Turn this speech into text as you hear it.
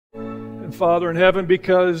And Father in heaven,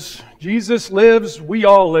 because Jesus lives, we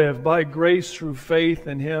all live by grace through faith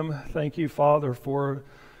in Him. Thank you, Father, for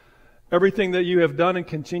everything that you have done and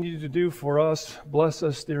continue to do for us. Bless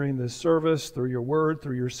us during this service, through your word,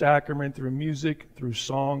 through your sacrament, through music, through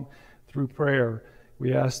song, through prayer.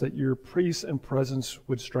 We ask that your peace and presence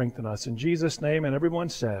would strengthen us. In Jesus' name, and everyone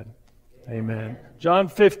said, Amen. John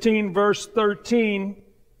 15, verse 13,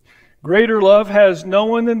 greater love has no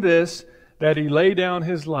one than this, that He lay down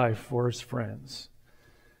His life for His friends.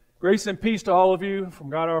 Grace and peace to all of you from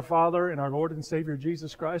God our Father and our Lord and Savior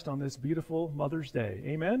Jesus Christ on this beautiful Mother's Day.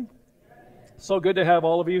 Amen? So good to have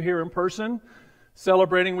all of you here in person,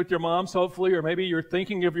 celebrating with your moms, hopefully, or maybe you're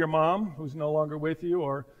thinking of your mom who's no longer with you,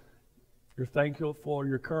 or you're thankful for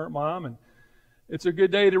your current mom. And it's a good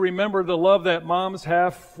day to remember the love that moms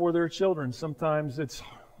have for their children. Sometimes it's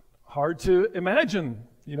hard to imagine,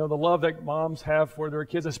 the love that moms have for their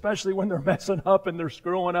kids, especially when they're messing up and they're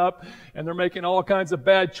screwing up and they're making all kinds of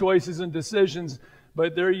bad choices and decisions.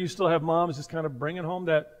 But there you still have moms just kind of bringing home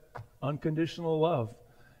that unconditional love.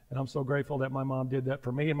 And I'm so grateful that my mom did that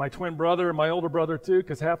for me and my twin brother and my older brother too,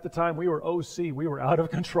 because half the time we were OC, we were out of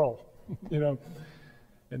control,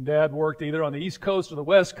 And Dad worked either on the East Coast or the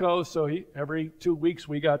West Coast, so every 2 weeks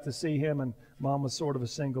we got to see him, and Mom was sort of a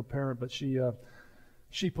single parent, but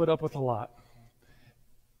she put up with a lot.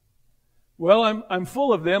 Well, I'm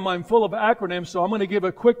full of them. I'm full of acronyms, so I'm going to give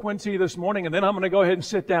a quick one to you this morning, and then I'm going to go ahead and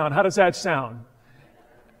sit down. How does that sound?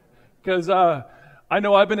 Because I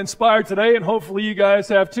know I've been inspired today, and hopefully you guys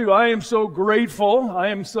have too. I am so grateful. I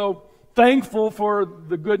am so thankful for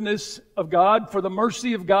the goodness of God, for the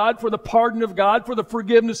mercy of God, for the pardon of God, for the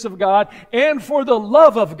forgiveness of God, and for the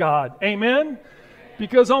love of God. Amen?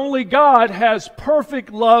 Because only God has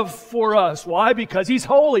perfect love for us. Why? Because He's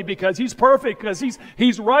holy, because He's perfect, because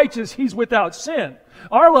He's righteous, He's without sin.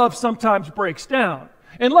 Our love sometimes breaks down.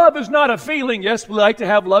 And love is not a feeling. Yes, we like to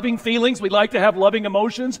have loving feelings. We like to have loving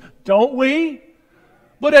emotions. Don't we?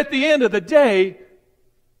 But at the end of the day,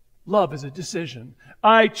 love is a decision.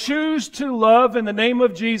 I choose to love in the name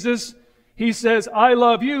of Jesus. He says, I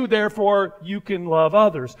love you, therefore you can love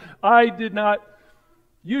others.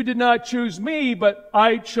 You did not choose me, but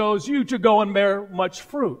I chose you to go and bear much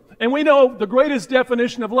fruit. And we know the greatest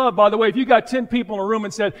definition of love, by the way, if you got 10 people in a room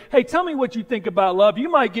and said, hey, tell me what you think about love, you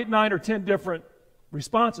might get 9 or 10 different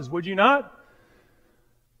responses, would you not?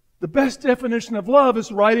 The best definition of love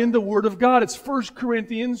is right in the Word of God. It's 1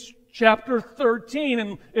 Corinthians chapter 13,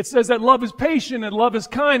 and it says that love is patient and love is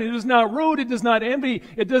kind. It is not rude. It does not envy.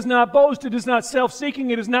 It does not boast. It is not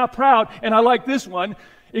self-seeking. It is not proud. And I like this one.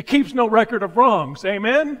 It keeps no record of wrongs.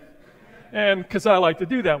 Amen? And because I like to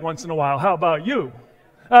do that once in a while. How about you?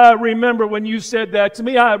 I remember when you said that to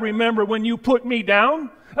me. I remember when you put me down.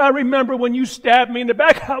 I remember when you stabbed me in the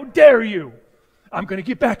back. How dare you? I'm going to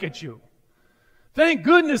get back at you. Thank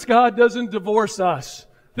goodness God doesn't divorce us.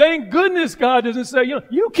 Thank goodness God doesn't say,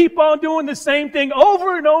 you keep on doing the same thing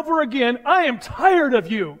over and over again. I am tired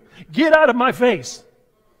of you. Get out of my face.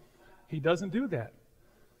 He doesn't do that.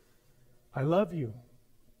 I love you.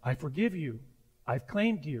 I forgive you. I've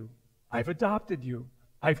claimed you. I've adopted you.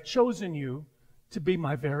 I've chosen you to be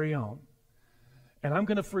my very own. And I'm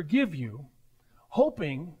going to forgive you,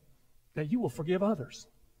 hoping that you will forgive others.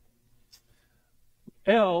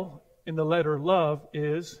 L in the letter love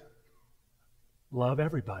is love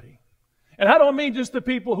everybody. And I don't mean just the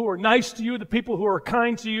people who are nice to you, the people who are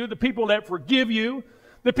kind to you, the people that forgive you,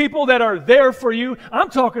 the people that are there for you. I'm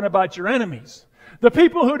talking about your enemies. The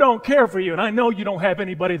people who don't care for you. And I know you don't have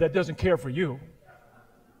anybody that doesn't care for you.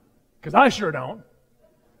 Because I sure don't.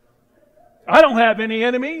 I don't have any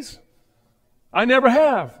enemies. I never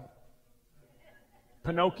have.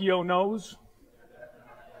 Pinocchio knows.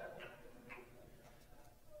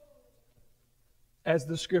 As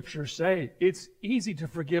the scriptures say, it's easy to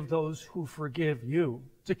forgive those who forgive you,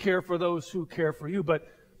 to care for those who care for you, but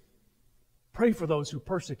pray for those who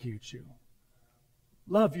persecute you.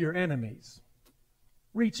 Love your enemies.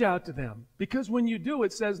 Reach out to them. Because when you do,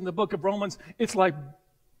 it says in the book of Romans, it's like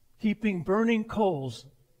heaping burning coals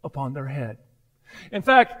upon their head. In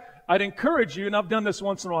fact, I'd encourage you, and I've done this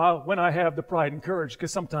once in a while when I have the pride and courage,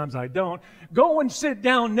 because sometimes I don't, go and sit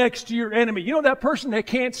down next to your enemy. You know that person that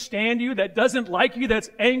can't stand you, that doesn't like you, that's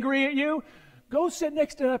angry at you? Go sit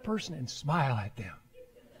next to that person and smile at them.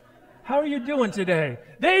 How are you doing today?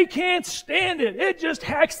 They can't stand it. It just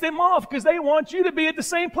hacks them off because they want you to be at the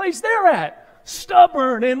same place they're at.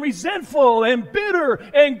 Stubborn and resentful and bitter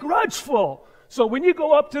and grudgeful. So when you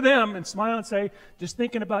go up to them and smile and say, just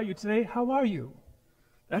thinking about you today, how are you?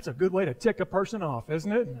 That's a good way to tick a person off,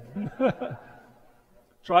 isn't it?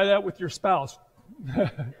 Try that with your spouse.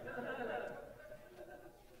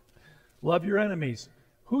 Love your enemies.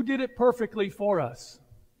 Who did it perfectly for us?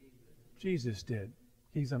 Jesus did.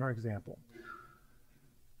 He's our example.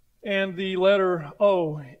 And the letter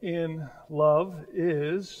O in love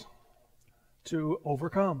is to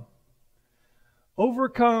overcome.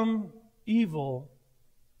 Overcome evil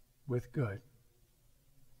with good.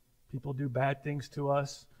 People do bad things to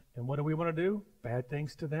us, and what do we want to do? Bad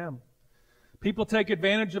things to them. People take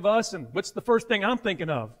advantage of us, and what's the first thing I'm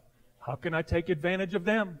thinking of? How can I take advantage of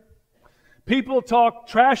them? People talk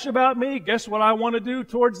trash about me. Guess what I want to do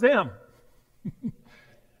towards them?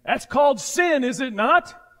 That's called sin, is it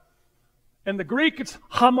not? In the Greek, it's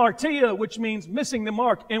hamartia, which means missing the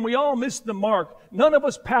mark. And we all miss the mark. None of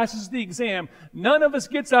us passes the exam. None of us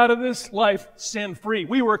gets out of this life sin-free.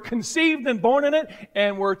 We were conceived and born in it,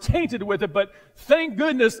 and we're tainted with it. But thank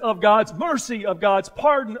goodness of God's mercy, of God's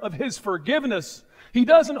pardon, of His forgiveness. He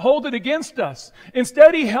doesn't hold it against us.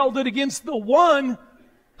 Instead, He held it against the one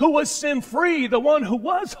who was sin-free, the one who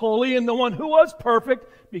was holy, and the one who was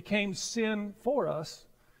perfect became sin for us.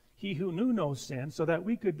 He who knew no sin, so that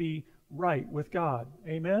we could be right with God.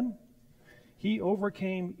 Amen? He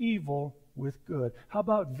overcame evil with good. How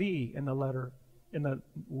about V in the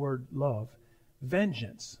word love?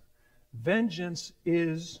 Vengeance. Vengeance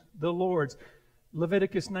is the Lord's.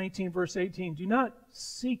 Leviticus 19 verse 18, do not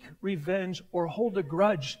seek revenge or hold a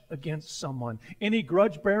grudge against someone. Any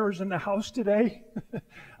grudge bearers in the house today?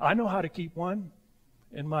 I know how to keep one.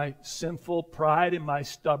 In my sinful pride and my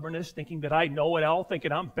stubbornness, thinking that I know it all,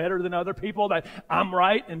 thinking I'm better than other people, that I'm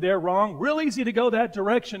right and they're wrong. Real easy to go that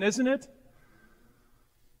direction, isn't it?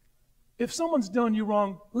 If someone's done you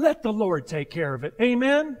wrong, let the Lord take care of it.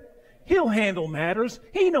 Amen? He'll handle matters.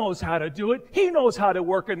 He knows how to do it. He knows how to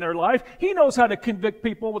work in their life. He knows how to convict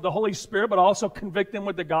people with the Holy Spirit, but also convict them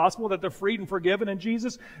with the gospel that they're freed and forgiven in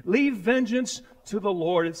Jesus. Leave vengeance to the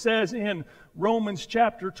Lord. It says in Romans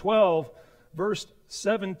chapter 12, verse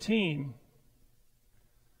 17,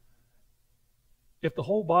 if the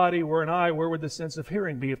whole body were an eye, where would the sense of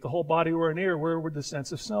hearing be? If the whole body were an ear, where would the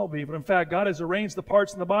sense of smell be? But in fact, God has arranged the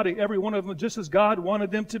parts in the body, every one of them just as God wanted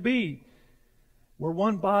them to be. We're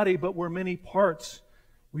one body, but we're many parts.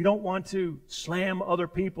 We don't want to slam other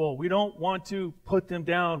people. We don't want to put them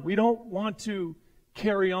down. We don't want to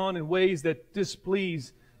carry on in ways that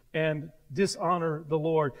displease and dishonor the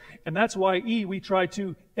Lord. And that's why we try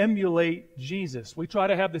to emulate Jesus. We try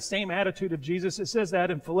to have the same attitude of Jesus. It says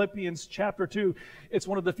that in Philippians chapter 2. It's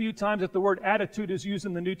one of the few times that the word attitude is used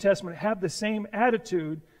in the New Testament. Have the same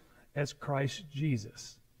attitude as Christ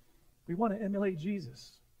Jesus. We want to emulate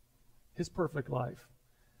Jesus, His perfect life.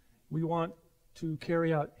 We want to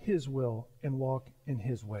carry out His will and walk in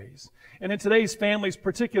His ways. And in today's families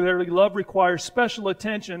particularly, love requires special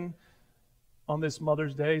attention. On this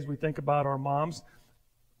Mother's Day, as we think about our moms,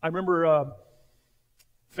 I remember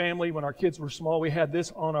family, when our kids were small, we had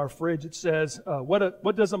this on our fridge. It says,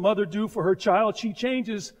 what does a mother do for her child? She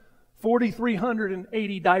changes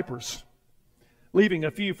 4,380 diapers, leaving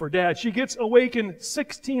a few for dad. She gets awakened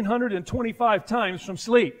 1,625 times from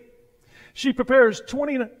sleep. She prepares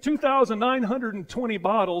 2,920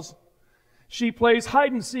 bottles. She plays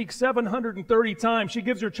hide and seek 730 times. She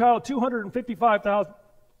gives her child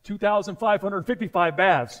 2,555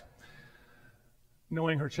 baths,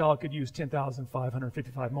 knowing her child could use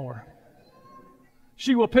 10,555 more.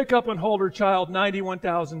 She will pick up and hold her child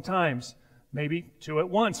 91,000 times, maybe two at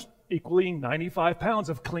once, equaling 95 pounds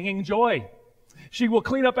of clinging joy. She will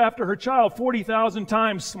clean up after her child 40,000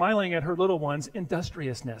 times, smiling at her little one's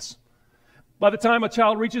industriousness. By the time a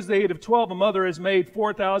child reaches the age of 12, a mother has made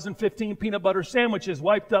 4,015 peanut butter sandwiches,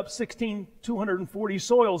 wiped up 16,240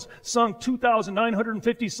 soils, sung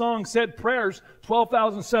 2,950 songs, said prayers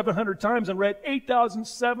 12,700 times, and read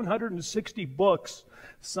 8,760 books,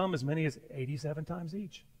 some as many as 87 times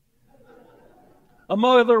each. A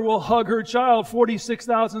mother will hug her child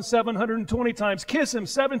 46,720 times, kiss him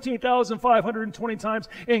 17,520 times,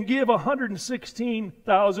 and give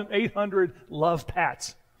 116,800 love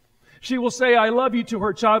pats. She will say, I love you to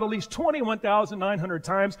her child at least 21,900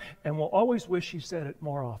 times and will always wish she said it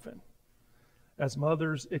more often. As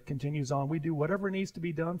mothers, it continues on. We do whatever needs to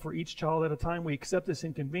be done for each child at a time. We accept this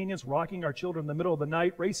inconvenience, rocking our children in the middle of the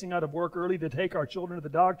night, racing out of work early to take our children to the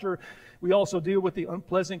doctor. We also deal with the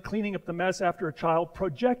unpleasant cleaning up the mess after a child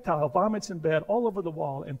projectile vomits in bed all over the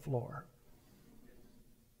wall and floor.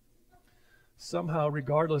 Somehow,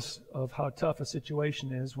 regardless of how tough a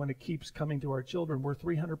situation is, when it keeps coming to our children, we're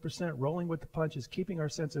 300% rolling with the punches, keeping our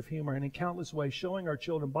sense of humor, and in countless ways showing our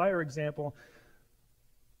children by our example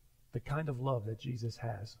the kind of love that Jesus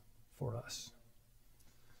has for us.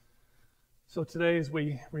 So today, as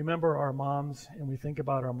we remember our moms and we think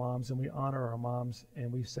about our moms and we honor our moms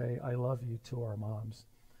and we say, I love you to our moms,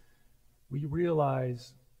 we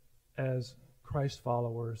realize as Christ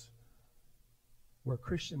followers where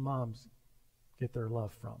Christian moms get their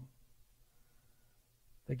love from.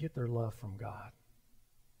 They get their love from God.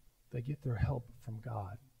 They get their help from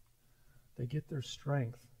God. They get their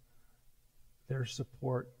strength, their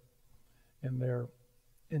support, and their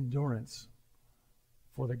endurance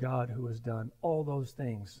for the God who has done all those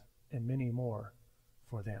things and many more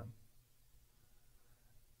for them.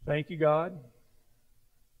 Thank you, God.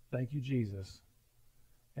 Thank you, Jesus.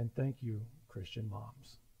 And thank you, Christian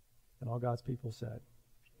moms. And all God's people said,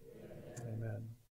 Amen. Amen.